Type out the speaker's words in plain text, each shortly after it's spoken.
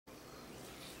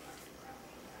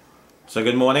So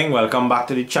good morning, welcome back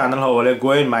to the channel. How are you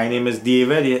going? My name is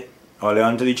David. All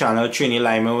on to the channel Trini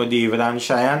Lyman with David and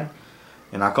Cheyenne.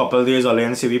 In a couple of days, all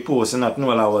you see we posting nothing.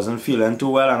 Well, I wasn't feeling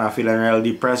too well and I'm feeling real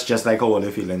depressed, just like how you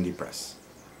feeling depressed.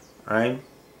 Right?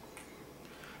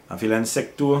 I'm feeling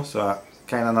sick too, so I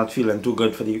kinda not feeling too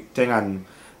good for the thing, and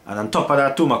on top of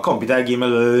that too, my computer gave me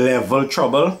level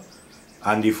trouble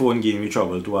and the phone gave me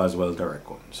trouble too as well to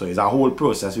record. So it's a whole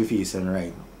process we're facing right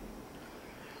now.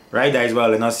 Right guys,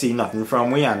 well, you not see nothing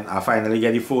from me, and I finally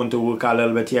get the phone to work a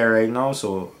little bit here right now,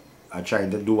 so I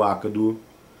trying to do what I could do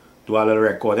a little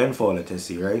recording for you to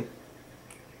see, right?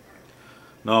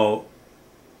 Now,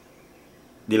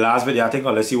 the last video I think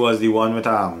all you see was the one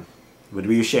with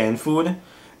we sharing food.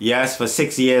 Yes, for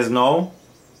 6 years now,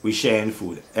 we sharing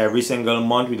food. Every single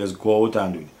month we just go out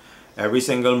and do it. Every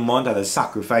single month I just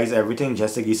sacrifice everything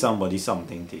just to give somebody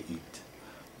something to eat.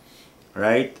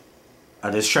 Right? I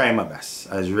just try my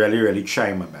best. I just really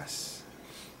try my best.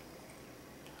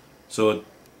 So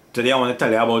today I want to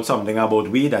tell you about something about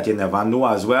we that you never know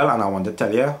as well, and I want to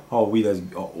tell you how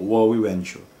what we went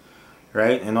through.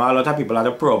 Right? You know, a lot of people have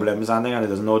the problems and they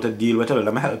don't know how to deal with it.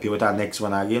 Let me help you with our next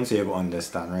one again so you can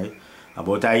understand, right?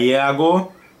 About a year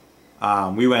ago,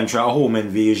 we went through a home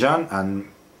invasion and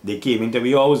they came into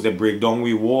the house, they break down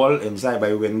the wall inside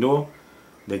by window.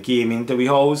 They came into the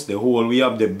house, they hold we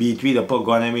up, they beat we, they put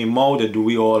gun in my mouth, they do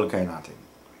we all kind of thing.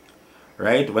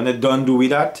 Right? When they done do with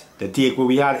that, they take what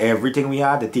we had, everything we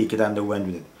had, they take it and they went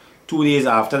with it. 2 days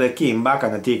after, they came back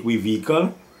and they take we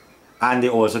vehicle, and they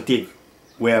also take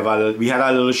wherever we had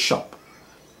a little shop.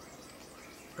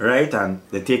 Right? And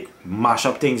they take mash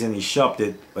up things in the shop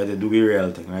where they do the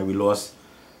real thing, right? We lost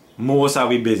most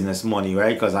of our business money,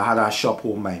 right? Because I had a shop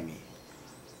home by me.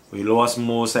 We lost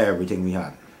most of everything we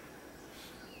had.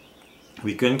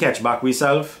 We couldn't catch back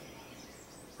ourselves,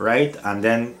 right? And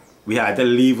then we had to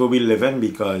leave where we live in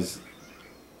because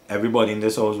everybody in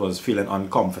this house was feeling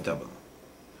uncomfortable.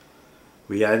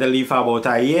 We had to leave for about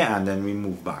a year and then we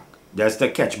moved back. Just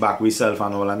to catch back ourselves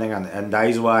and all that thing. And that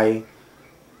is why,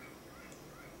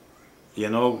 you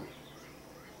know,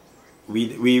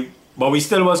 but we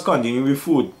still was continuing with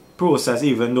food process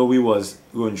even though we was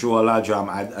going through all that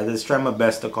drama. I just tried my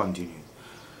best to continue.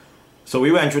 So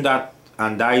we went through that.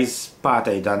 And that is part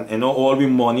of it, and you know, all we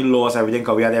money lost, everything,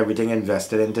 because we had everything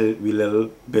invested into we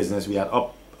little business we had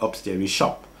upstairs, we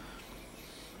shop.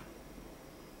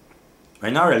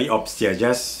 Right now, really upstairs,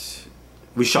 just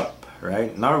we shop,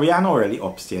 right? Now we are not really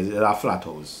upstairs, it's a flat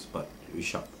house, but we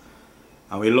shop.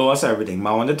 And we lost everything.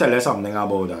 But I want to tell you something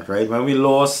about that, right? When we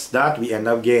lost that, we end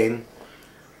up getting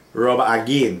robbed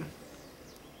again.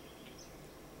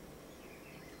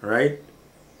 Right?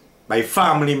 By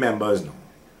family members now.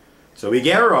 So we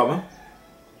get robbed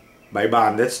by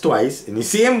bandits twice in the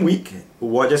same week, who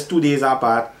were just 2 days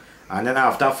apart, and then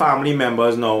after family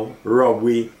members now rob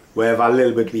we wherever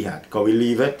little bit we had, because we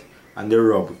leave it and they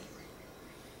rob we.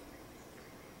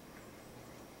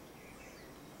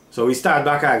 So we start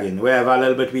back again, wherever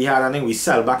little bit we had, and then we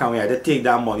sell back and we had to take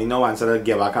that money now instead of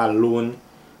give back a loan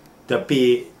to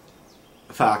pay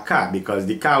for a car, because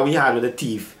the car we had with the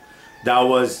thief, that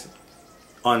was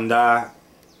under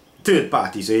third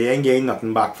party, so you ain't getting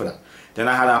nothing back for that. Then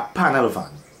I had a panel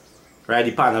van, right?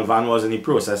 The panel van was in the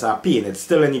process of paying. It's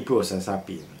still in the process of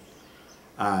paying.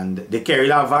 And they carry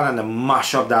that van and they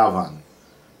mash up that van.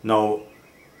 Now,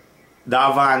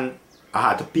 that van, I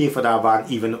had to pay for that van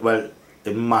even, well,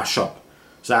 it mash up.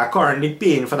 So I'm currently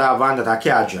paying for that van that I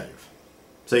can't drive.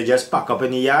 So you just pack up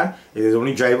in the yard, it is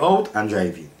only drive out and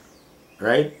drive in,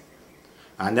 right?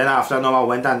 And then after now I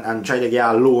went and tried to get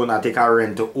a loan, I take a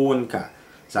rent to own car.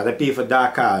 So I had to pay for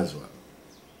that car as well.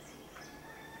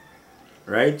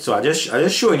 Right? So I just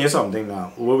showing you something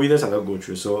now. What we just have to go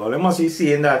through. So all I must be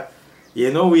saying that,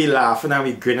 you know, we laughing and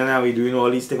we grinning and we doing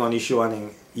all these things on the show,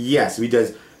 and yes, we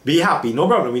just be happy. No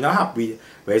problem, we're not happy.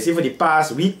 But you see, for the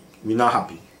past week, we're not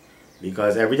happy.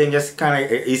 Because everything just kind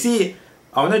of, you see,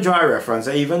 I want to draw a reference.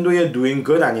 Even though you're doing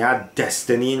good and you have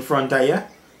destiny in front of you,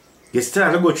 you still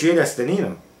have to go through your destiny, you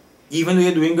know. Even though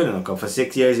you're doing good, you know, because for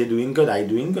 6 years you're doing good, I'm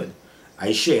doing good.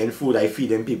 I sharing food, I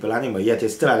feeding people animal, yet you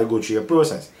still have to go through your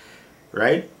process.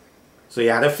 Right? So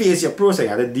you had to face your process, you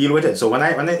had to deal with it. So when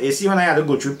I had to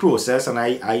go through process and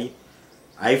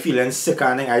I feeling sick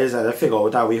and I just had to figure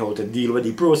out a way how to deal with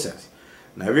the process.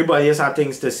 Now everybody has had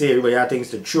things to say, everybody has things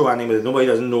to throw, and nobody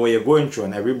doesn't know what you're going through,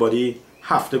 and everybody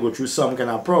have to go through some kind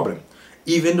of problem.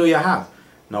 Even though you have.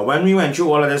 Now when we went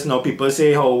through all of this, now people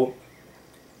say how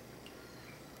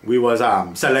we was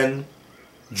selling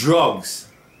drugs.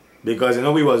 Because, you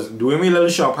know, we was doing a little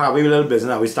shop, having a little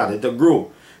business, and we started to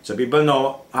grow. So people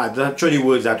now had to throw the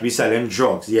words that we selling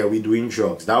drugs. Yeah, we doing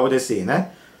drugs. That's what they're saying, eh?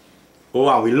 Oh,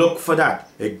 and we look for that.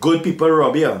 If good people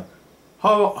rob you,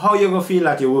 how you gonna feel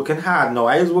that you're working hard now?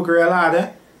 I just work real hard,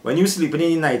 eh? When you sleeping in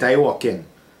the night, I working.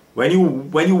 When you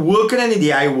working in the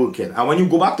day, I working. And when you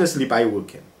go back to sleep, I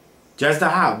working. Just to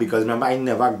have, because remember, I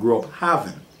never grew up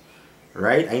having.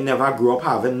 Right? I never grew up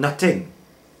having nothing.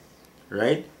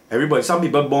 Right? Some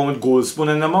people born with gold spoon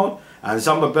in their mouth, and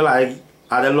some people I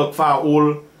had to look for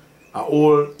a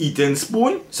old eating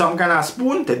spoon, some kind of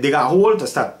spoon to dig a hole to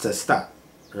start.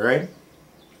 Right?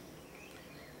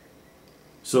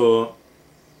 So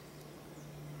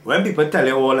when people tell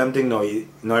you all them things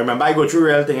now remember I go through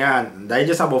real thing, and I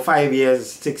just about 5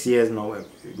 years, 6 years now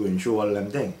going through all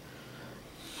them things.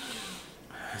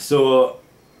 So,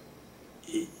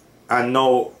 and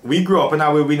now we grew up in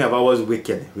a way we never was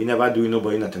wicked. We never do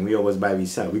nobody nothing. We always buy, we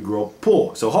sell. We grew up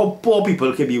poor. So how poor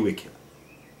people can be wicked?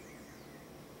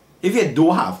 If you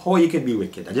do have, how you can be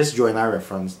wicked? I just drawing a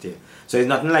reference there. So it's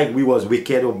nothing like we was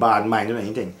wicked or bad minded or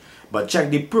anything. But check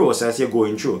the process you're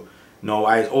going through. Now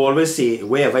I always say,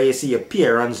 wherever you see your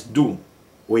parents do,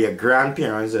 or your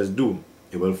grandparents do,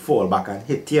 it will fall back and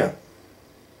hit you.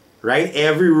 Right?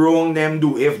 Every wrong them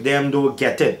do, if them don't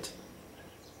get it,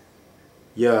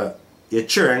 your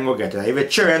children will get it. If your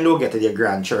children don't get it, your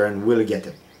grandchildren will get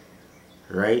it.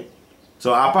 Right?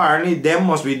 So apparently them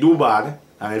must be do bad,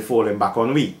 and it falling back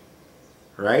on we.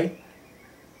 Right?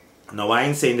 Now I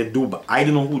ain't saying they do bad. I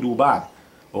don't know who do bad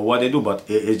or what they do, but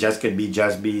it just could be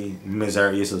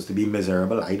miserable. You're supposed to be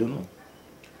miserable. I don't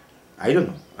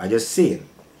know. I just saying.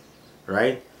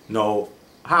 Right? Now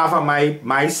half of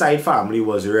my side family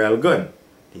was real good.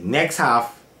 The next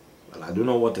half, well, I don't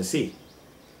know what to say.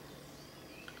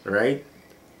 Right?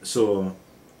 So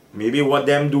maybe what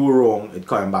them do wrong, it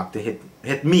coming back to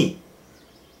hit me.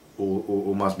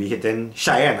 Or must be hitting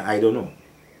Cheyenne, I don't know.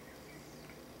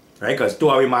 Right? Because two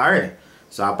of we married.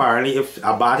 So apparently if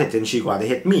a bad hitting she got to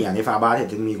hit me, and if a bad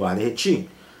hitting me got to hit she.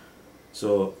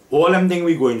 So all them things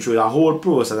we going through, the whole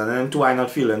process, and then two are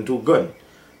not feeling too good.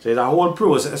 So it's a whole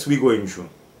process we going through.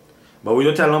 But we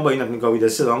don't tell nobody nothing, because we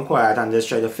just sit down quiet and just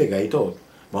try to figure it out.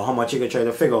 But how much you can try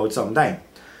to figure out sometime.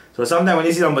 So sometimes when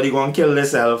you see somebody go and kill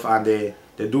themselves and they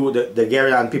get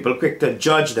it, and people quick to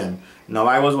judge them. Now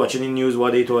I was watching the news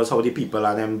what they told us how the people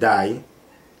and them die.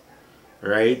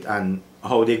 Right? And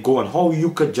how they go and how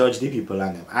you could judge the people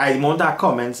and them. The amount of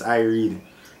comments I read.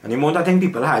 And the amount of things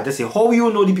people had to say, how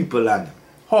you know the people and them?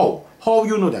 How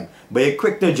you know them? But you're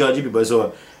quick to judge the people.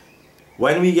 So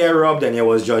when we get robbed, then you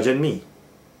was judging me.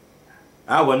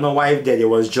 When my wife dead, you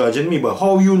was judging me. But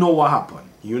how you know what happened?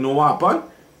 You know what happened,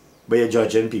 but you're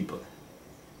judging people.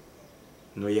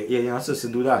 No, you're not supposed to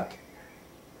do that.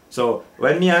 So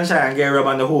when me and Cheyenne get robbed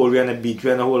and the whole we and the beat we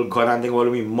and the whole gun and thing all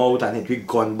we mouth and hit we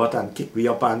gun butt and kick we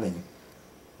up and thing.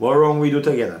 What wrong we do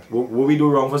together? What we do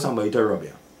wrong for somebody to rob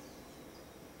you?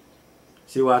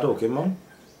 See what I'm talking about?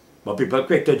 But people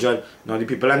quick to judge. Now the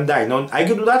people and die. Now I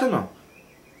could do that, you know.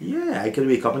 Yeah, I could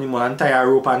wake up in the morning and tie a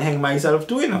rope and hang myself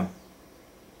too, you know.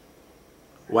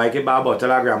 Why I could buy a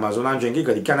bottle of Grandma's and drink it,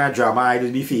 because the kind of drama I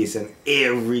just be facing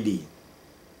every day.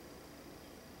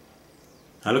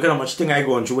 And look at how much thing I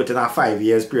go through within a 5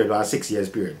 years period or a 6 years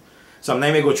period.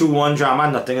 Sometimes I go through one drama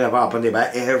and nothing ever happen there,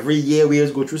 but every year we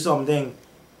just go through something.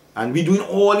 And we doing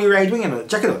all the right thing, you know.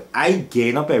 Check it out. I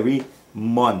gain up every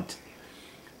month.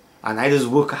 And I just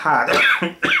work hard.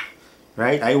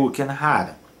 Right? I working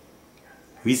hard.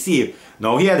 We see.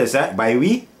 Now here this, by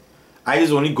we, I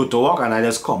just only go to work and I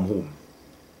just come home.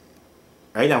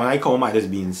 Right? And when I come home, I just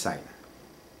be inside.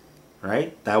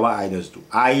 Right? That's what I just do.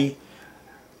 I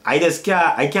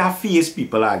can't face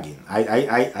people again.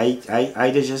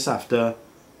 I just have to.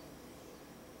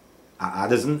 I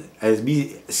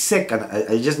be sick and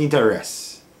I just need to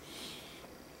rest.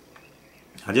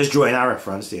 I just drawing a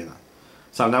reference there. You know.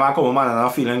 Sometimes I come home and I'm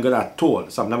not feeling good at all.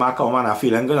 Sometimes I come home and I'm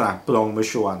feeling good and I put on my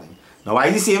show and thing. Now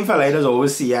I the same fella I just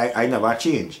always see I never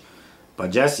change. But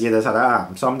just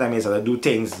sometimes he does do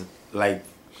things like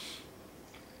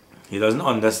he doesn't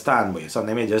understand, but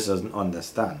sometimes he just doesn't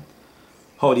understand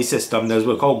how the system does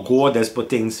work, how God does put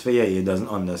things for you, he doesn't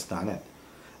understand it.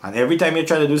 And every time you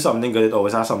try to do something good, it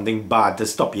always has something bad to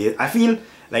stop you. I feel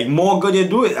like more good you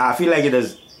do it, I feel like it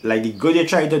is like the good you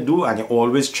try to do and you're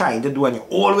always trying to do and you're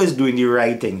always doing the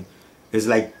right thing. It's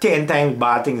like 10 times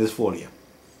bad things is for you.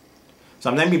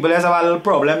 Sometimes people just have a little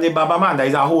problem, they baba man, there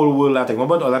is a whole world of things. What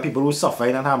about other people who suffer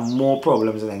and have more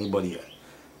problems than anybody else?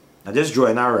 I just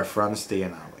drawing a reference there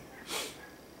now.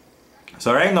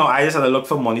 So right now I just have to look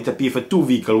for money to pay for 2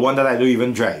 vehicles, one that I don't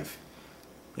even drive.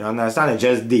 You understand? It's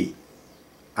just day.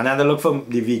 And I have to look for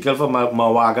the vehicle for my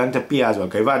wagon to pay as well.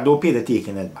 Because if I don't pay, they're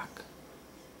taking it back.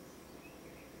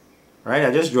 Right?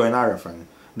 I just drawing a reference.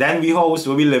 Then we house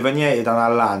where we live in here, it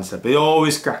on a landslip. It's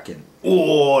always cracking.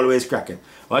 Always cracking.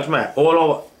 Watch me, all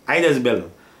over, I just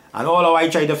build. And all over I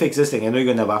try to fix this thing, you know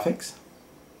you're gonna never fix.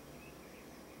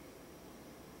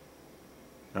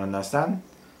 You understand?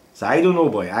 So I don't know,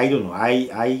 boy. I don't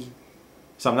know.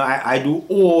 Sometimes I do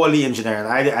all the engineering.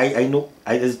 I know.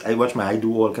 I watch my. I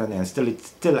do all kind of things.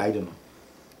 Still I don't know.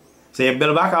 So you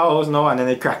build back a house now and then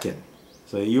it cracking.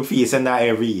 So you facing that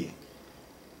every year,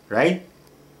 right?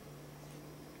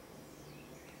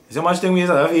 So much thing we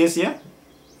have face here.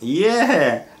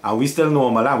 Yeah, and we still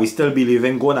normal and we still believe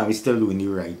in God and we still doing the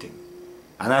right thing.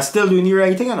 And I'm still doing the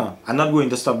right thing, you know. I'm not going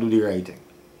to stop doing the right thing.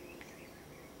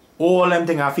 All them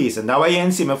things are facing. That's why you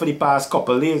ain't see me for the past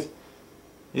couple days.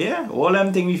 Yeah, all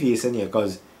them things we facing here,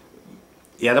 because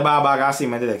you have to buy a bag of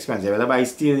cement, it's expensive. You have to buy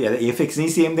steel, you're fixing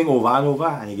the same thing over and over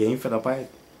and you're getting fed up by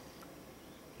it.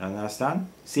 You understand?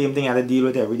 Same thing you have to deal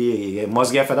with every day. You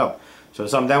must get fed up. So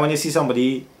sometimes when you see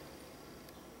somebody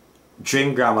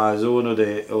drink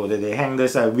Gramazone or they hang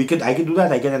this, I could do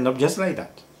that. I can end up just like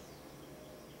that.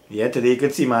 Yeah, today you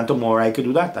could see man, tomorrow I could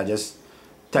do that. I just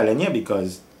telling you,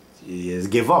 because you just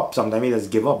give up. Sometimes you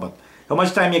just give up. But how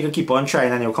much time you can keep on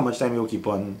trying and how much time you keep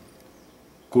on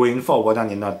going forward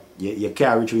and you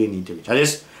can't reach where you need to reach. I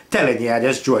just telling you, I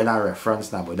just drawing a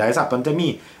reference now. But that has happened to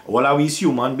me. All are we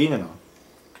human beings, you know.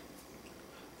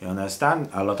 You understand?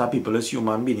 A lot of people is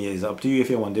human beings. It's up to you if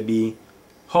you want to be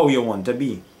how you want to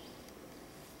be.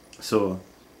 So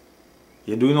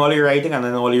you're doing all the right thing and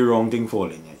then all the wrong thing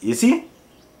falling. You see?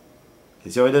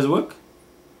 You see how it does work?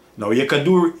 Now you can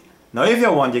do, now if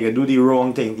you want, you can do the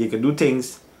wrong thing. You can do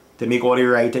things to make all the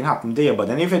right thing happen to you. But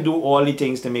then if you do all the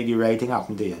things to make the right thing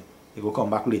happen to you, you go come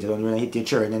back later on when you hit your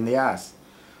children in the ass.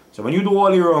 So when you do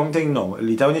all the wrong thing now,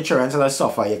 later when your children start to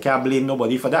suffer, you can't blame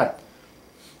nobody for that.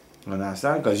 You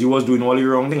understand? Because you was doing all the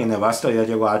wrong thing, you never studied that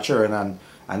you got children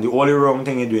and the only wrong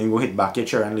thing you're doing go hit back your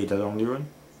children later down the road.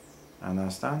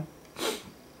 Understand?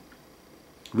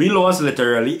 We lost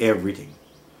literally everything.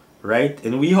 Right?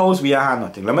 In we house we have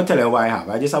nothing. Let me tell you what I have.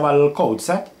 I just have a little couch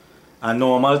set, a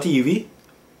normal TV.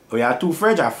 We have 2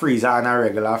 fridge, a freezer and a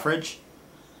regular fridge.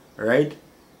 Right?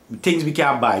 Things we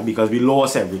can't buy because we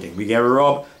lost everything. We get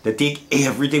robbed. They take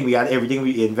everything. We had everything.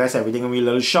 We invest everything in we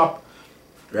little shop.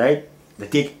 Right? They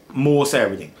take most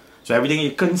everything. So everything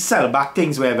you couldn't sell back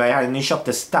things wherever I had in the shop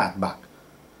to start back.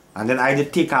 And then I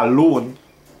did take a loan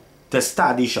to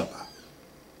start the shop.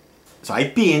 So I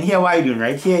paying here what I doing,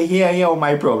 right? Here what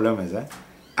my problem is.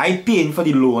 I paying for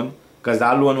the loan because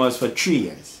that loan was for 3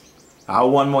 years. I have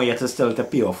 1 more year to still to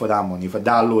pay off for that money, for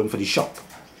that loan for the shop.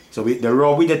 So the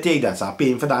rob we take that, so I'm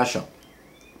paying for that shop.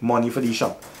 Money for the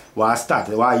shop. What I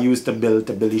started, what I used to build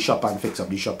the shop and fix up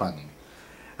the shop and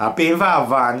I'm paying for a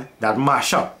van that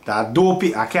mash up, that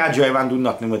dopey, I can't drive and do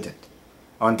nothing with it.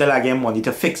 Until I get money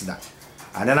to fix that.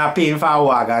 And then I'm paying for a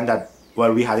wagon that,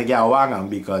 well, we had to get a wagon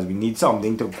because we need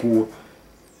something to go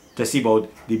to see about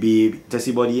the baby, to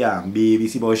see about the baby,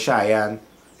 see about Cheyenne,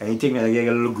 anything that get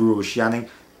a little grocery and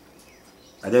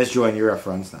I just join the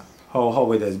reference now. How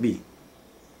will this be?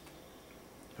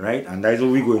 Right? And that's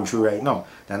what we're going through right now.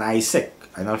 Then I sick,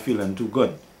 I'm not feeling too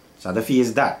good. So I have to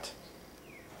face that.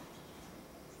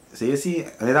 So you see,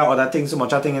 and then other things, so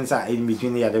much of thing inside in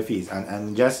between the other phase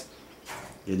and just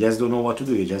you just don't know what to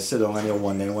do. You just sit down and you're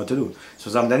wondering what to do. So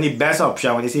sometimes the best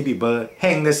option when you see people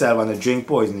hang themselves and they drink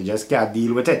poison, they just can't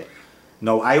deal with it.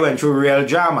 Now I went through real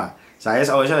drama. So I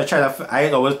just always try to I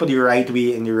always put the right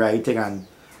way in the right thing and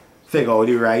figure out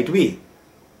the right way.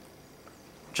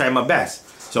 Try my best.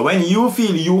 So when you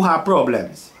feel you have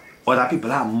problems, other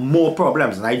people have more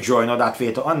problems, and I join all that for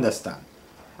you to understand.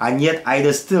 And yet I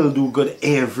just still do good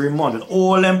every month with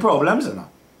all them problems, you know.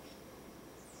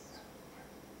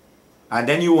 And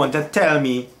then you want to tell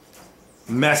me,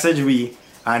 message we,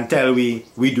 and tell we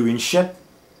doing shit?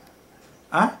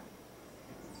 Huh?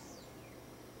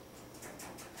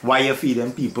 Why you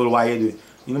feeding people? Why you doing?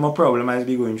 You know my problem I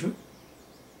be going through?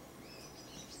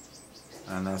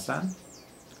 Understand?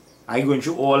 I going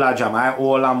through all that jam. I have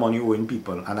all that money owing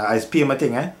people. And I just pay my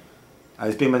thing, I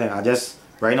just pay my thing.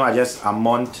 Right now I just a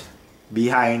month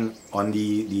behind on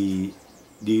the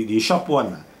shop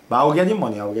one. But I will get the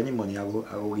money, I will get the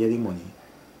money.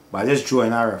 But I just draw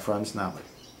in a reference now.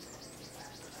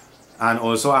 And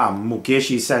also Mukesh,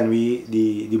 she send me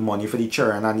the money for the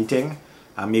children and the thing.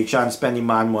 And make sure I spend the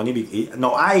man money.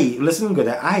 Now listen good,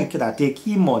 I can take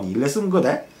his money, listen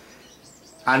good,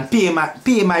 and pay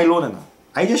my loan now.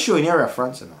 I just showing you a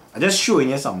reference now. I just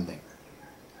showing you something.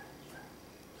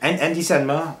 And he sent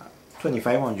me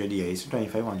 2,500 years,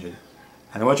 2,500.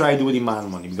 And what try I do with the man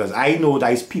money? Because I know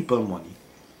that is people money.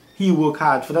 He work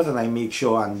hard for that and I make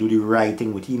sure and do the right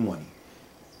thing with his money.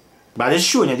 But it's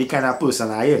showing you the kind of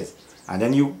person I is. And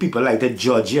then you people like to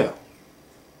judge you.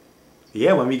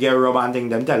 Yeah, when we get robbed and things,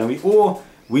 them telling me, oh,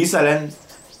 we selling,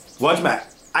 watch me,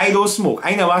 I don't smoke.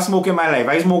 I never smoke in my life.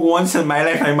 I smoke once in my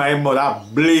life and my mother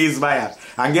blazed by it.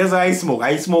 And guess what I smoke?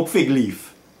 I smoke fig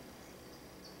leaf.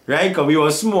 Right? Because we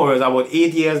were smokers about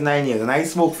 8 years, 9 years, and I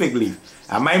smoke fig leaf.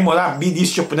 And my mother beat the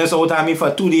stupidness out of me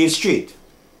for 2 days straight.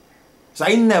 So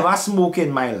I never smoke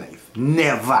in my life.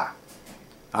 Never.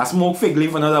 I smoked fig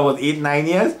leaf when I was 8, 9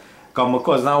 years. Because my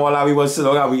cousin and all we was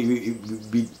sitting down,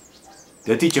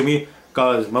 they teaching me,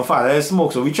 because my father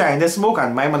smoked, so we trying to smoke,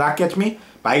 and my mother catch me.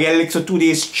 But I get licked for 2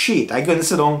 days straight. I couldn't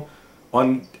sit down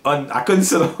I couldn't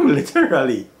sit down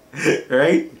literally.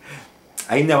 Right?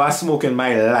 I never smoke in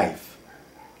my life.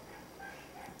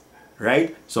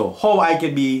 Right? So how I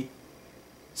could be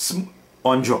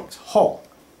on drugs? How?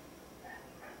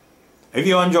 If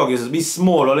you're on drugs, it's to be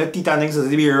small, all the teeth and things is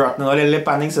to be rotten, all the lip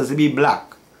and things is to be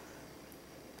black.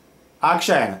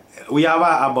 Action, we have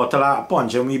a bottle of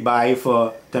punch and we buy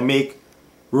to make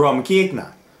rum cake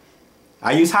now.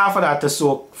 I use half of that to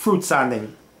soak fruit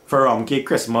sanding for rum cake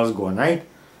Christmas going, right?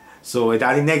 So it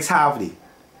had the next half day.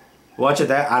 Watch it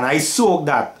there, and I soak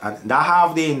that, and that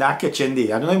half day in that kitchen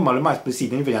day. I don't know if Molly must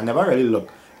proceed anything, I never really look.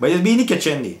 But it's been in the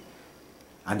kitchen day.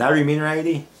 And that remain right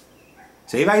there.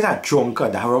 So if I was a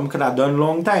drunkard, that rum could have done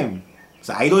long time.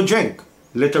 So I don't drink.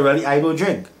 Literally, I don't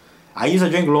drink. I used to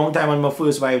drink long time when my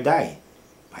first wife died.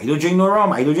 I don't drink no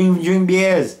rum. I don't drink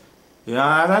beers. You know what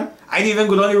I'm saying? I don't even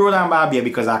go down the road and buy beer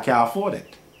because I can't afford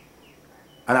it.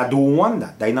 And I don't want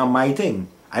that. That's not my thing.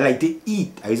 I like to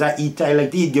eat. I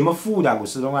like to eat. Give me food, I go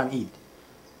sit down and eat.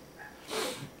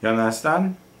 You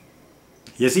understand?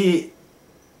 You see,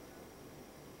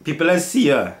 people that see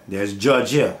you, there's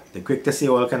judge here. They're quick to say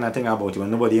all kind of thing about you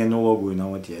when nobody know what's going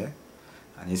on with you.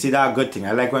 And you see that good thing.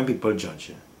 I like when people judge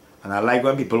you. And I like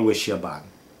when people wish you bad.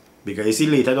 Because you see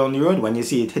later down the road, when you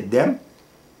see it hit them,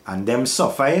 and them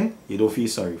suffering, you don't feel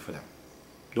sorry for them.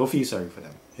 Don't feel sorry for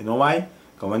them. You know why?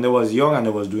 Because when they was young and they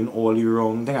was doing all the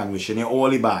wrong thing and wishing you all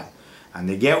the bad, and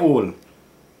they get old,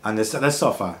 and they start to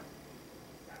suffer,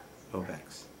 no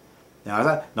vex. You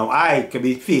know, now I could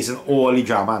be facing all the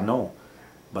drama now,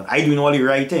 but I doing all the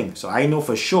right thing. So I know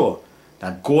for sure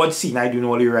that God seen I doing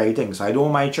all the right things. So I don't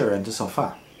want my children to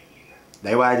suffer.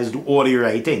 That's why I just do all the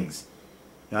right things.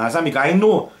 You understand? Because I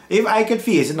know if I could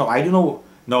face it, no, I don't know.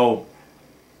 No,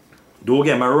 don't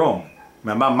get me wrong.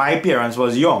 Remember, my parents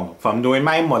was young. From knowing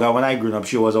my mother when I grew up,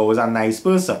 she was always a nice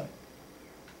person.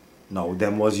 Now,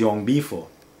 them was young before.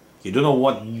 You don't know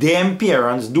what them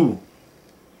parents do.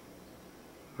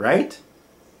 Right?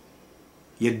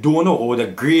 You don't know how the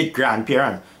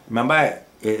great-grandparents. Remember,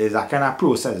 it is a kind of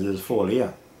process that is follow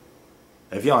here.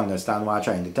 If you understand what I'm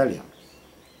trying to tell you.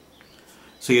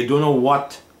 So you don't know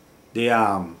what the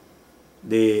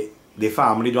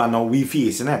family do, and now we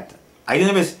facing it. I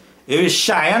don't know if it's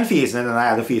Cheyenne facing it and I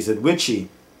have to face it with she,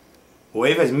 or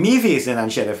if it's me facing it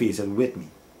and she had to face it with me.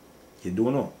 You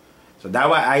don't know. So that's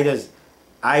why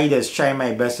I just try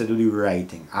my best to do the right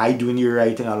thing. I doing the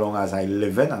right thing as long as I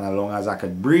live in and as long as I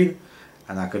could breathe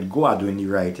and I could go out doing the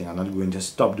right thing. I'm not going to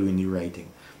stop doing the right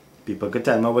thing. People could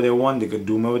tell me what they want, they could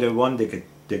do me what they want, they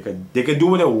could do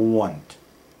what they want.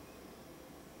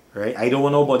 Right? I don't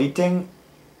want nobody thing,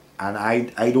 and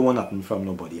I don't want nothing from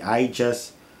nobody. I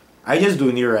just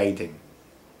doing the right thing.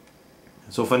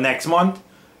 So for next month,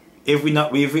 if we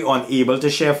unable to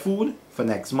share food for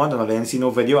next month and I didn't see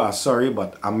no video, I'm sorry,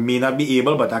 but I may not be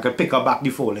able, but I could pick up back the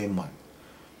following month.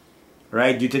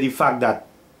 Right? Due to the fact that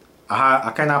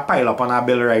I kind of pile up on our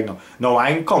bill right now. No, I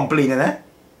ain't complaining,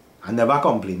 I never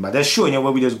complain, but just showing you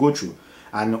what we just go through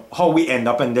and how we end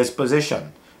up in this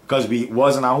position. Because we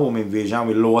was in a home invasion,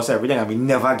 we lost everything and we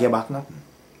never get back nothing.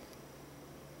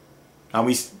 And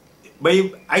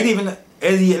I didn't even,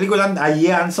 it goes on a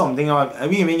year and something, or we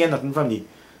didn't even get nothing from the,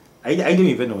 I don't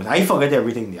even know. I forget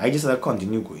everything. I just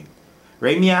continue going.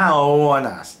 Right, me and one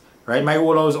ass. Right, my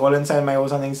whole house all inside my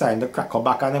house and inside the crack up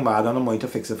back on them, but I don't know money to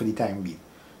fix it for the time being.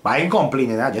 But I ain't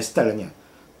complaining, I'm just telling you.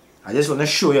 I just want to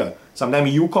show you.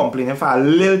 Sometimes you complaining for a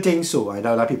little thing, so I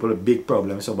know that people have big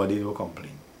problems, so but they don't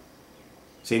complain.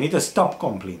 So you need to stop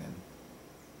complaining.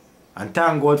 And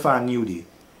thank God for a new day.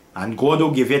 And God will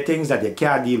give you things that you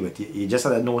can't deal with. You just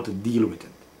have to know how to deal with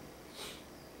it.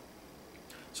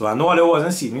 So I know I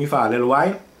wasn't seeing me for a little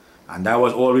while. And that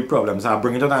was all the problems. I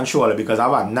bring it out and show it because I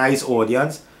have a nice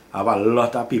audience. I have a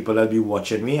lot of people that be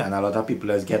watching me. And a lot of people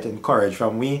that get encouraged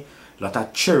from me. A lot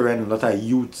of children, a lot of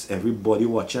youths. Everybody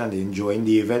watching and they enjoying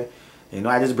the event. You know,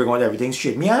 I just bring out everything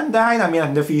straight. Me and dying and me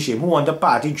and the fish shame. Who want to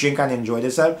party, drink and enjoy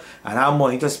themselves and have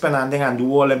money to spend and thing and do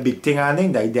all the big thing and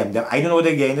thing. Them. I don't know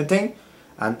they get anything.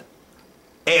 And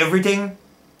everything,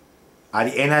 at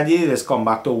the end of the day, let's come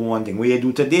back to one thing. What you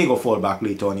do today, go fall back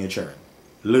later on your children.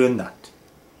 Learn that.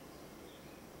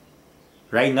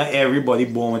 Right? Not everybody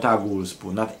born with a gold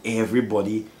spoon. Not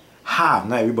everybody have.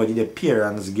 Not everybody the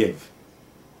parents give.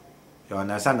 You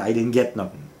understand? I didn't get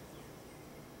nothing.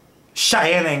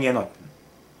 Cheyenne ain't get nothing.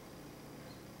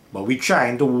 But we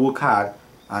trying to work hard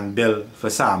and build for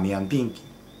Sammy and Pinky.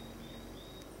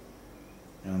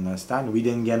 You understand? We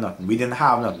didn't get nothing. We didn't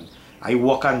have nothing. I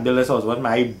work and build this house. What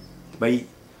my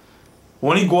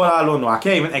only God alone. I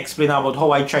can't even explain about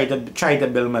how I try to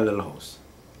build my little house.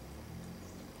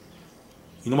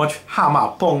 You know how much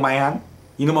hammer pong my hand?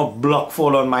 You know how much block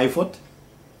fall on my foot?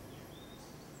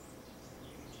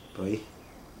 Boy.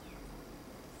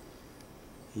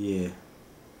 Yeah.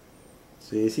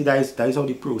 So you see that is how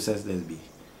the process does be.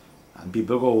 And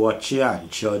people go watch you and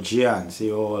judge you and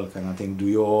say all kind of thing, do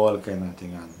you all kind of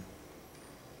thing. And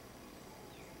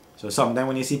so sometimes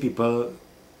when you see people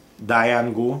die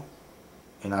and go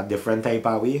in a different type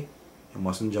of way, you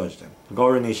mustn't judge them.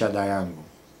 Gaurenisha die and go.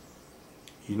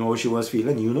 You know how she was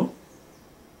feeling, you know?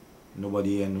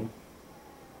 Nobody here know.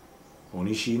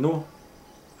 Only she know.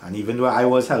 And even though I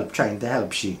was trying to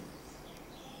help she.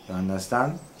 You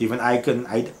understand? Even I couldn't.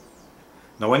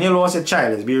 Now when you lost a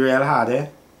child, it's be real hard, eh?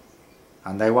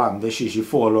 And I want the she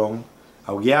fall long.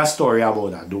 I'll give you a story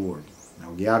about that, don't worry.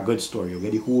 I'll give you a good story, you'll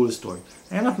get the whole story.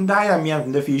 Ain't nothing die on me,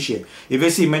 nothing to feel shame. If you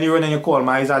see me run and you call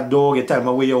me as a dog, you tell me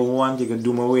what you want, you can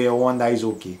do me what you want, that is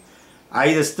okay.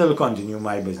 I just still continue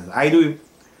my business. I do.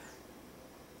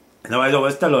 Now I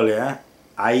always tell all you, eh?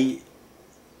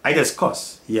 I just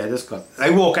cuss. Yeah, I just cuss.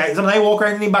 Sometimes I walk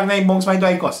right in the back and I bounce my door,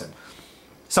 I cuss.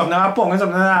 Sometimes I pong and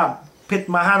sometimes I pit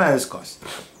my hand and I just cuss.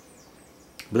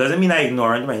 But doesn't mean I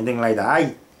ignore it or anything like that.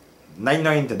 I'm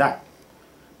not into that.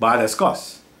 But I just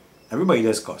cuss. Everybody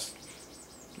just cuss.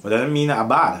 But doesn't mean I'm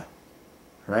bad.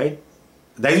 Right?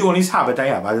 That's the only habit I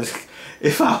have.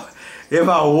 If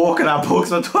I walk and I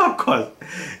box or two, I cuss.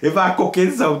 If I cook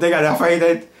in something and I find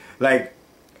it, like,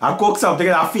 I cook something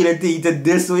and I feel it to eat it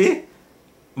this way.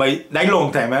 But like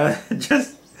long time,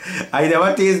 I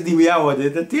never taste the way I want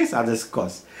it to taste. I just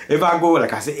cuss. If I go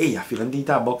like I say, hey, I feel to eat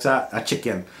a box of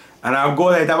chicken. And I go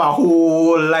like that my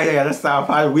whole life, I just start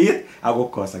and wait, I go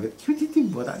cuss. I go, you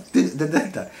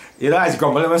know, I just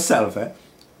grumble at myself, eh?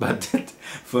 But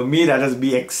for me, that just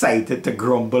be excited to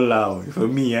grumble loud. For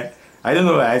me, eh? I don't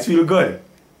know, I just feel good.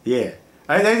 Yeah.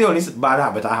 That's the only bad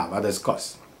habit I have, I just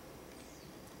cuss.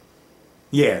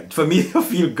 Yeah, for me to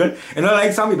feel good. You know,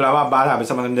 like some people have a bad habit.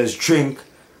 Some of them just drink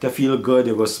to feel good.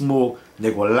 They go smoke,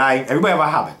 they go lie. Everybody have a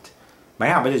habit. My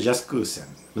habit is just cursing.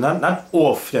 Not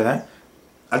often, eh?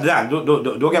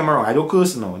 Don't get me wrong, I don't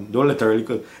curse now. Don't literally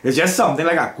curse. It's just something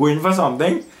like I'm going for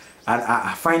something and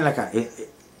I find like I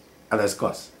just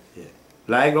curse. Yeah.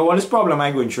 Like what is problem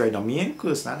I going through right now? Me ain't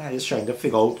cursing. I'm just trying to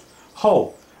figure out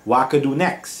what I could do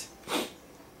next.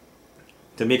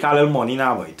 To make a little money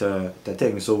now, boy, to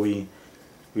things. So we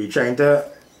trying to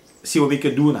see what we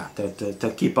could do now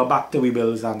to keep her back to we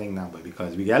bills and things now, but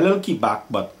because we get a little keep back,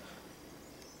 but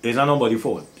it's not nobody's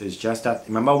fault. It's just that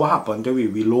remember what happened to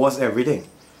we lost everything.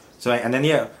 So and then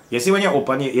you see when you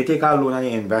open you take a loan and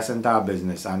you invest into a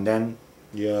business and then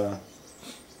you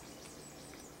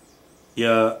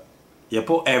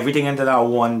put everything into that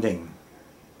one thing.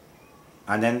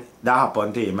 And then that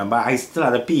happened to you. Remember I still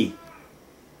had to pay.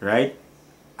 Right?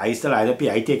 I still had to pay.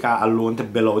 I take a loan to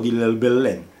build out the little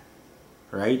building.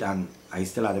 Right? And I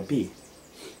still had to pay.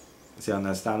 So you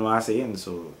understand what I'm saying?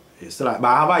 So it's still but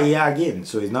I have a year again.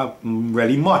 So it's not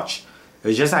really much.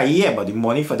 It's just a year, but the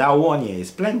money for that 1 year is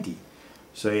plenty.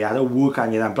 So you had to work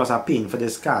on it and plus I'm paying for the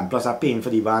scan, plus I'm paying for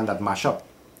the van that mash up.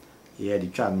 Yeah, the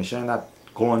transmission that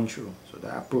gone through. So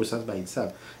that process by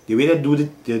itself. The way they do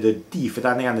the teeth with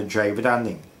that thing and the drive with that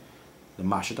thing, they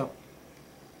mash it up.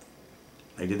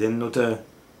 Like they didn't know to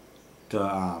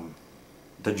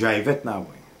drive it now.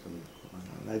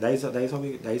 So that is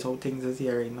how things is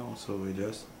here right now. So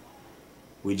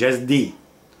we just did.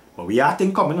 But we are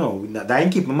things coming now. That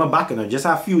ain't keeping me back, you know. Just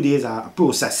a few days of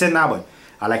processing now, but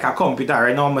I like a computer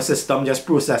right now, my system just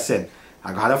processing.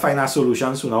 I gotta find a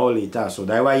solution sooner or later. So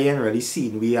that's why you ain't really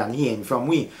seen we and hearing from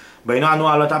we. But you know, I know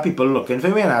a lot of people looking for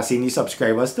me and I seen the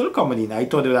subscribers still coming in. I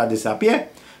thought they would disappear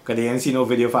because they ain't seen no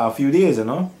video for a few days, you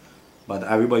know. But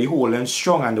everybody holding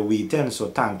strong and the waiting. So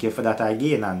thank you for that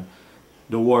again. And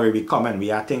don't worry, we coming.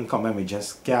 We are things coming. We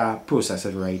just can't process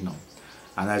it right now.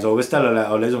 And as I always tell her, I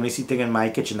always only see things in my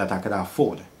kitchen that I can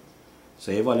afford.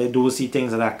 So if I do see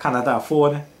things that I cannot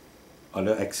afford,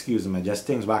 excuse me, just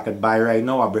things that I could buy right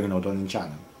now, I bring it out on the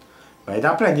channel. But there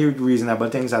are plenty of reasonable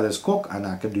things I just cook and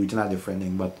I could do it in a different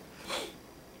thing. But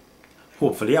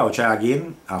hopefully I'll try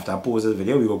again after I post this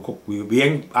video. We will cook. We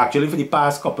ain't, actually for the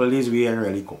past couple of days we ain't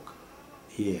really cook.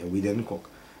 Yeah, we didn't cook.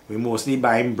 We mostly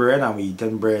buying bread and we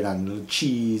eating bread and little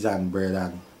cheese and bread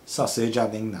and sausage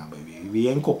and things now. But we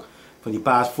ain't cook. For the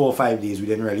past 4 or 5 days we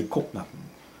didn't really cook nothing.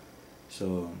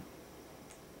 So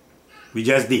we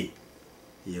just did.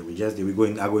 Yeah, we just did.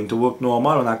 I'm going to work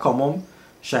normal. When I come home,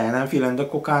 Cheyenne and feeling the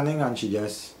cook and she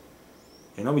just,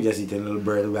 you know, we just eating a little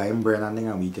bread, buying bread and thing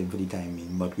and we eating for the time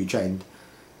being. But we trying,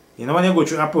 you know, when you go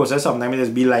through a process, sometimes it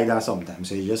just be like that sometimes.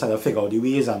 So you just have to figure out the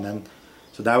ways and then,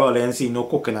 so that will then see no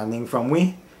cooking and thing from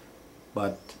we.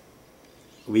 But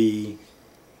we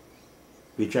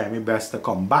try my best to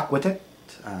come back with it.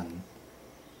 And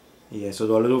yeah, so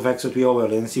the little vex that we will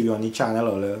then see you on the channel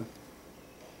or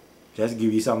just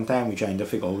give you some time. We're trying to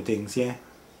figure out things here.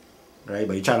 Right,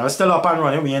 but the channel is still up and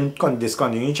running. We ain't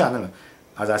discontinue the channel.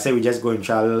 As I say, we just going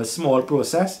through a little small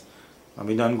process. And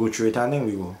we don't go through it and then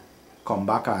we go come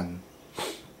back and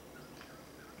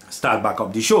start back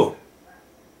up the show.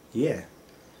 Yeah.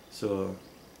 So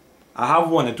I have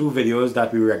 1 or 2 videos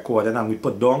that we recorded and we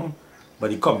put down,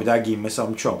 but the computer gave me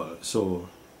some trouble. So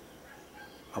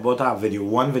about our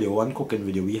one cooking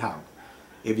video we have.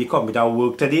 If the computer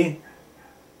work today,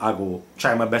 I go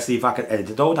try my best to see if I can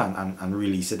edit it out and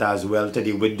release it as well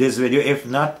today with this video. If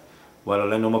not,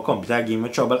 well, I know my computer gave me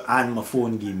trouble and my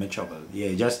phone gave me trouble.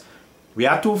 Yeah, just we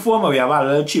have 2 phones, we have a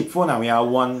little cheap phone and we have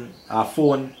one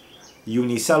phone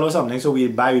Unicell or something. So we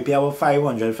pay about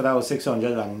 500 for that or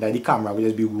 600 and that the camera will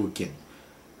just be working.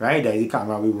 Right? That is the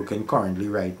camera we working currently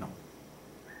right now.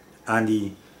 And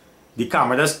the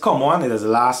camera just come on, it does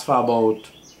last for about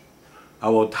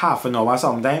half an hour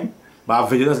sometime. But our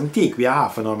video doesn't take we a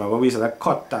half an hour. But we sort of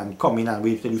cut and come in and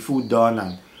wait till the food done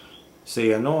and so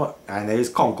you know, and it is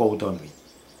conk out on me.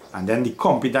 And then the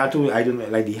computer too, I don't know,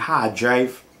 like the hard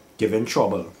drive giving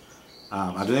trouble.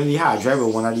 I don't know if the hard drive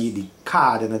or one of the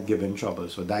card and it giving trouble.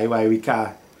 So that's why we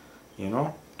can, you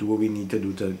know, do what we need to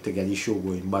do to get the show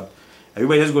going. But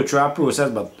everybody just go through our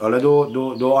process. But although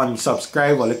don't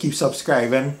unsubscribe, or keep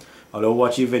subscribing, or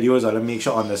watch the videos, or make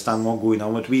sure understand what's going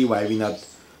on with we, why we not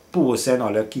posting,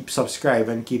 or keep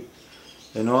subscribing, keep,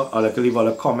 you know, or leave all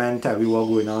a comment, tell me what's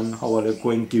going on, how are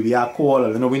going, give me a call,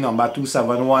 or you know, we number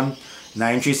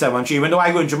 271-9373. Even though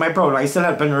I go into my problem, I still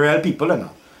helping real people, you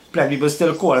know. Plenty of people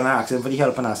still calling and asking for the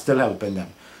help and I'm still helping them.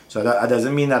 So that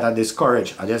doesn't mean that I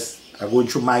discourage. I go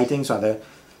through my things so I have to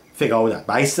figure out that.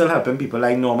 But I still helping people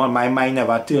like normal. My mind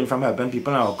never turned from helping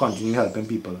people and I'll continue helping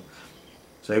people.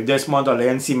 So if this month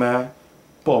or see me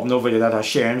pop no video that are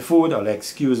sharing food or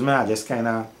excuse me, I just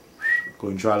kinda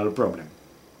going through a little problem.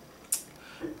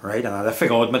 Right? And I have to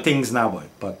figure out my things now, boy.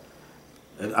 But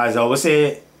as I always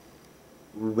say,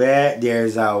 where there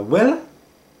is a will,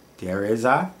 there is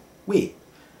a way.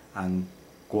 And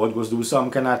God goes do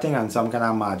some kind of thing and some kind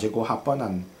of magic will happen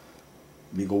and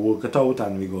we go work it out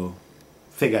and we go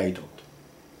figure it out.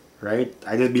 Right?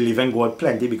 I just believe in God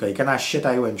plenty because you cannot shit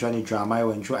I went through and the drama I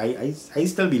went through. I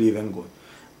still believe in God.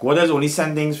 God has only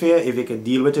sent things for you if you can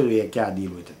deal with it or you can't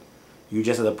deal with it. You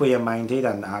just have to put your mind to it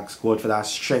and ask God for that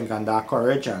strength and that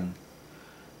courage and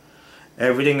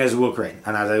everything is work right.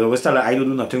 And as I always tell her, I don't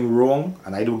do nothing wrong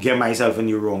and I don't get myself in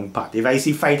the wrong path. If I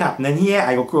see fight happening here,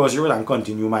 I go cross the road and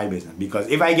continue my business. Because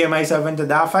if I get myself into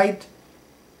that fight,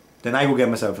 then I go get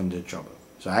myself into trouble.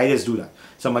 So I just do that.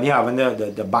 Somebody having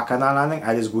the bacchanal and thing,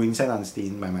 I just go inside and stay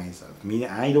in by myself. Me,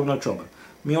 I don't know trouble.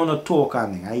 Me on no talk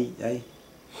and thing.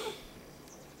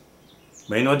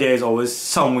 But you know there is always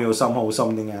some way or somehow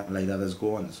something like that is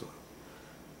going. So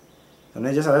and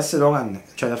then just have to sit down and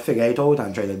try to figure it out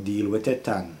and try to deal with it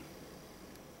and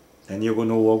then you're going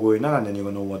to know what's going on and then you're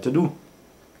going to know what to do.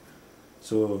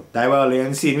 So that's why all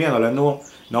you see me and all I know,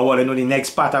 now all I know the next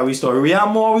part of our story. We have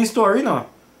more of our story now.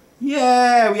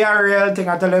 Yeah, we are real thing.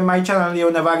 I tell you my channel,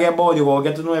 you'll never get bored, you will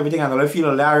get to know everything and all you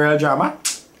feel all that real drama.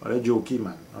 All the jokey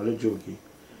man, all the jokey.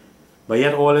 But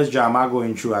yet all this drama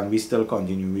going through and we still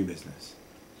continue with business.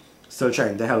 Still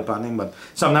trying to help and thing, but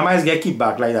sometimes I get keep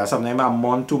back like that. Sometimes a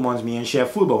month, 2 months me and share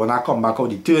food, but when I come back out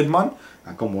the 3rd month,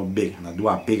 I come out big and I do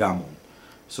a big amount.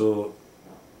 So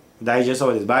that is just how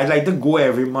it is. But I'd like to go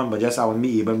every month, but just I won't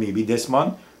be able maybe this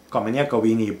month. Coming here, because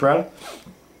we in April.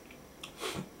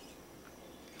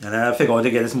 And then I figure out how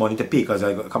to get this money to pay because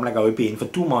I come like I was paying for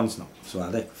 2 months now. So I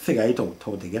like figure it out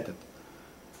how to get it.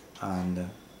 And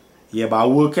yeah, but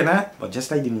I'm working on it, but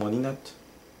just like the money not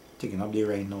taking up there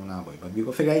right now, boy. But we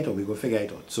go figure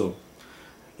it out, So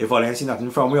if all I see nothing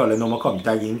from me, all I know my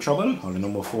computer get in trouble, all I know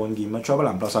my phone give me trouble,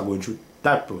 and plus I'm going through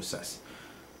that process.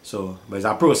 So, but it's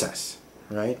a process,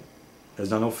 right? There's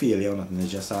no failure or nothing,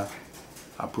 it's just a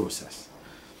process.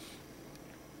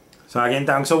 So again,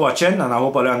 thanks for watching, and I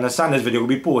hope all you understand this video will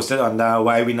be posted under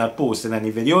why we not posting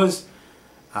any videos.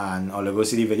 And all you go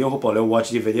see the video, hope all you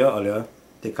watch the video, all you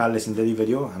take a listen to the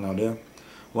video, and all you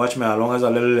watch me as long as a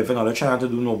little living, all you trying to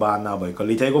do no bad now, boy. Because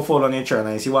later you go fall on your channel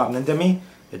and you see what happening to me,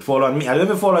 it fall on me. I don't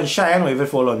even fall on Cheyenne or even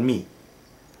fall on me.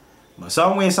 But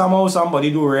some way, somehow,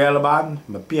 somebody do real bad.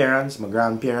 My parents, my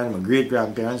grandparents, my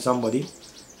great-grandparents, somebody.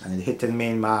 And it hitting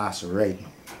me in my ass right now.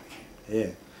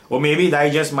 Yeah. Or maybe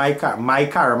that's just my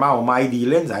karma or my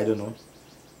dealings. I don't know.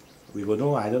 We go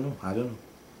know. I don't know.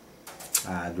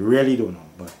 I really don't know.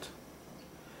 But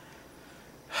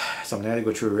sometimes I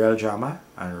go through real drama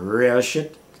and real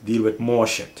shit to deal with more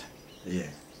shit. Yeah.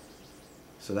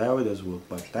 So that's how it does work.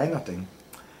 But that's nothing.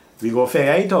 We go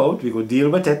figure it out. We go deal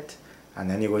with it. And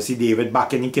then you go see David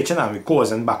back in the kitchen and we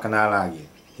causing back and all again.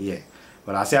 Yeah.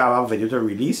 But I say I have a video to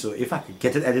release. So if I could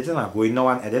get it edited, I'll go in now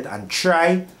and edit and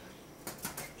try.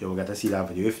 You'll get to see that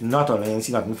video. If not, or you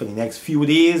see nothing for the next few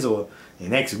days or the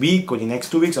next week or the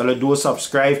next 2 weeks, I'll do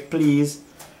subscribe, please.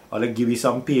 I'll give you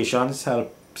some patience.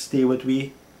 Help stay with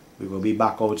me. We will be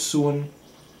back out soon.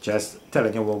 Just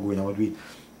telling you what's going on with me.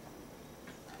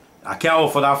 I can't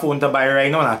afford that phone to buy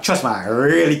right now, and trust me, I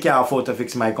really can't afford to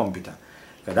fix my computer.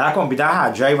 Because that computer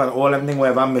hard drive and all everything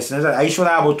whatever I'm missing, I should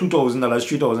have about $2,000,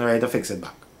 $3,000 right to fix it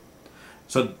back.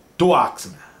 So don't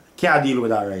ask me. Can't deal with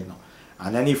that right now.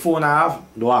 And any phone I have,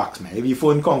 don't ask me. If your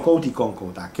phone conk out, it conk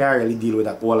out. I can't really deal with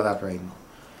that, all of that right now.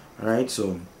 Alright,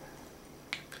 so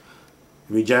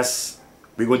we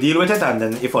go deal with it, and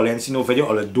then if all you see no video,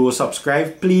 all do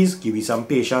subscribe, please. Give me some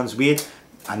patience, wait.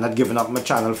 I'm not giving up my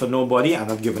channel for nobody. I'm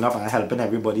not giving up. I'm helping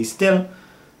everybody still.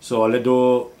 So all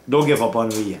you don't give up on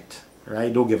me yet.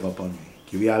 Right? Don't give up on me.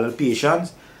 Give me a little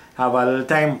patience. Have a little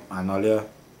time, and all you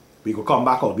we go come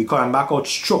back out. We coming back out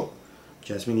strong.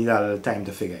 Just we need a little time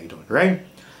to figure it out, right?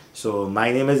 So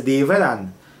my name is David,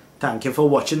 and thank you for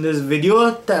watching this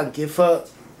video. Thank you for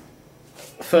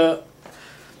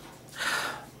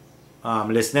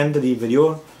listening to the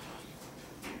video.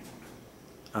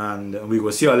 And we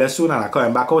will see you all soon, and I'm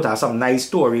coming back out. I have some nice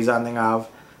stories, and then I have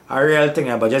a real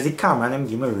thing, but just the camera and them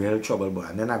give me real trouble, boy.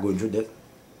 And then I go through this.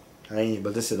 I ain't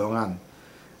able to sit down and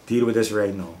deal with this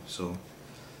right now. So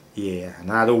yeah,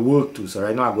 and I have to work too. So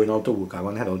right now I'm going out to work. I'm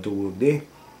gonna head out to work there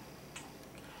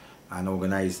and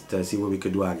organize to see what we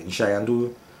could do again. Cheyenne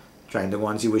too, trying to go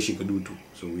and see what she could do too.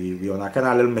 So we on a kind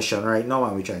of little mission right now,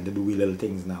 and we're trying to do we little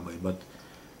things now, boy. But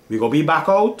we gonna be back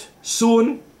out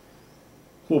soon.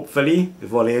 Hopefully,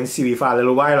 if all you see me for a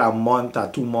little while, a month or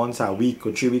 2 months, a week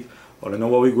or 3 weeks, all you know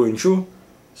what we're going through.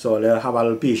 So I'll have a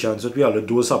little patience with me. I'll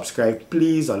do subscribe,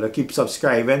 please. I'll keep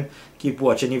subscribing, keep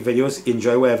watching the videos,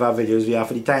 enjoy whatever videos we have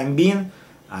for the time being,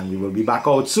 and we will be back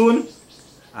out soon.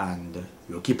 And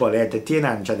we'll keep all entertained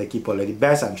and try to keep all the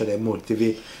best and try to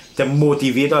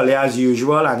motivate all as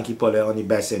usual and keep all on the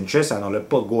best interest and all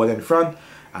put goal in front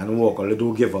and work. All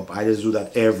don't give up. I just do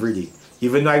that every day.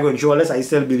 Even though I go through all this, I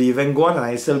still believe in God, and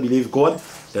I still believe God.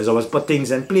 There's always put things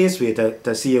in place for you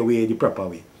to see a way the proper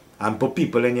way. And put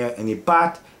people in your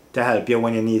path to help you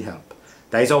when you need help.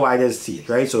 That is how I just see it,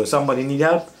 right? So if somebody need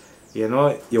help, you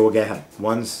know, you will get help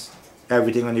once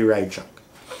everything on the right track.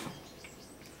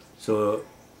 So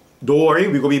don't worry,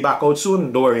 we gonna be back out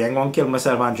soon. Don't worry, I ain't gonna kill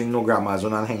myself and drink no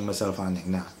Gramazone and hang myself and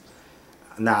thing.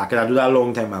 Nah, cause I do that a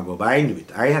long time ago, but I ain't do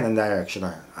it. I ain't in that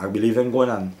direction. I believe in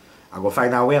going, and I go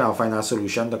find a way, and I'll find a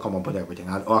solution to come up with everything.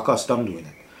 I'm accustomed doing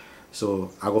it.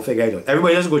 So I go figure it out.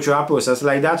 Everybody just go through a process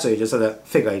like that, so you just have to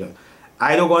figure it out.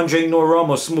 I don't go and drink no rum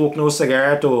or smoke no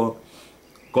cigarette or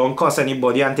go and cuss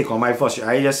anybody and take on my frustration.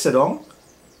 I just sit down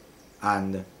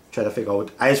and try to figure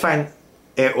out. I just find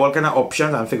all kind of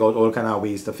options and figure out all kind of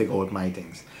ways to figure out my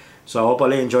things. So I hope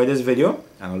all you enjoyed this video.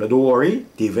 And don't worry,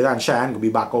 David and Cheyenne will be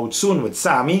back out soon with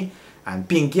Sammy and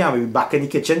Pinky, and we'll be back in the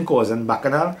kitchen causing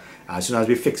bacchanal as soon as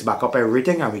we fix back up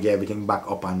everything and we get everything back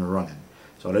up and running.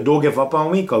 So don't give up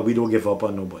on me, because we don't give up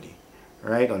on nobody.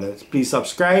 Alright, please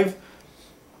subscribe.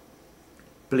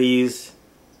 Please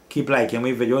keep liking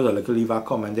my videos, or leave a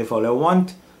comment if all you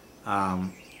want. My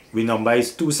number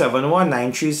is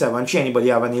 271-9373. Anybody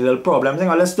have any little problems,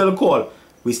 let's still call.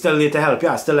 We still need to help you.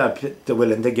 I still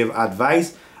willing to give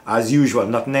advice as usual.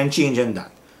 Nothing changing that.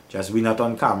 Just we not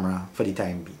on camera for the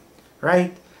time being.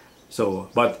 Right? So,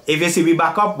 but if you see we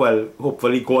back up, well,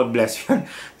 hopefully God bless you.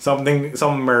 Some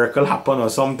miracle happen or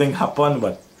something happen.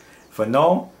 But for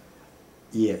now,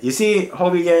 yeah. You see how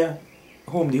we get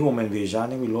the home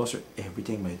invasion, and we lost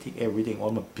everything. I take everything,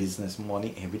 all my business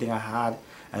money, everything I had,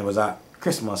 and it was at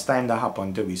Christmas time that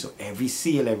happened to me. So every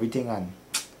sale, everything, and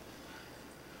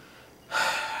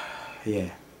yeah,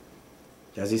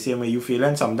 just the same way you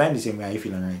feeling. Sometimes the same way I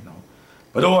feeling right now.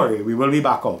 But don't worry, we will be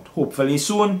back out hopefully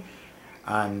soon.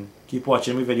 and keep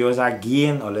watching my videos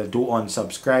again, or do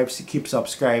unsubscribe. Keep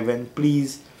subscribing,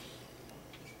 please.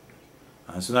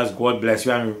 As soon as God bless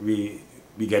you and we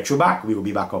get you back, we will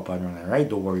be back up and running, right?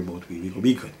 Don't worry about we will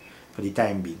be good for the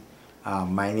time being.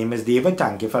 My name is David.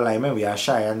 Thank you for liking. We are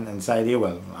Cheyenne inside here.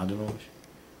 Well, I don't know.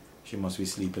 She must be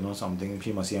sleeping or something.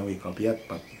 She must even wake up yet,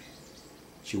 but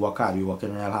she work hard. We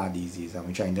working real hard these days, and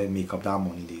we trying to make up that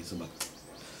money days. But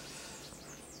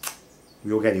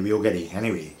we will get it. We will get it.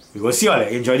 Anyway, we will see you all.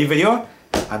 Enjoy the video,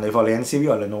 and if all you see, we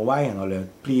all know why. And all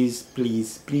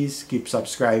please keep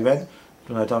subscribing.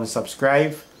 Do not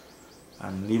unsubscribe,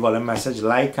 and leave all a message,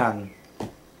 like, and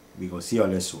we go see you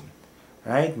all soon.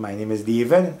 Right? My name is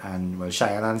David, and well,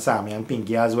 Cheyenne and Sammy and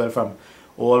Pinky as well, from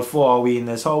all four we in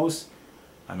this house,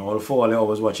 and all four are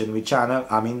always watching the channel.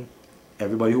 I mean,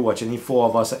 everybody who watching the four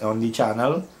of us on the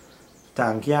channel,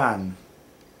 thank you, and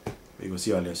we go see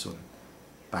you all soon.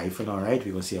 Bye for now, right?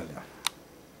 We go see you all.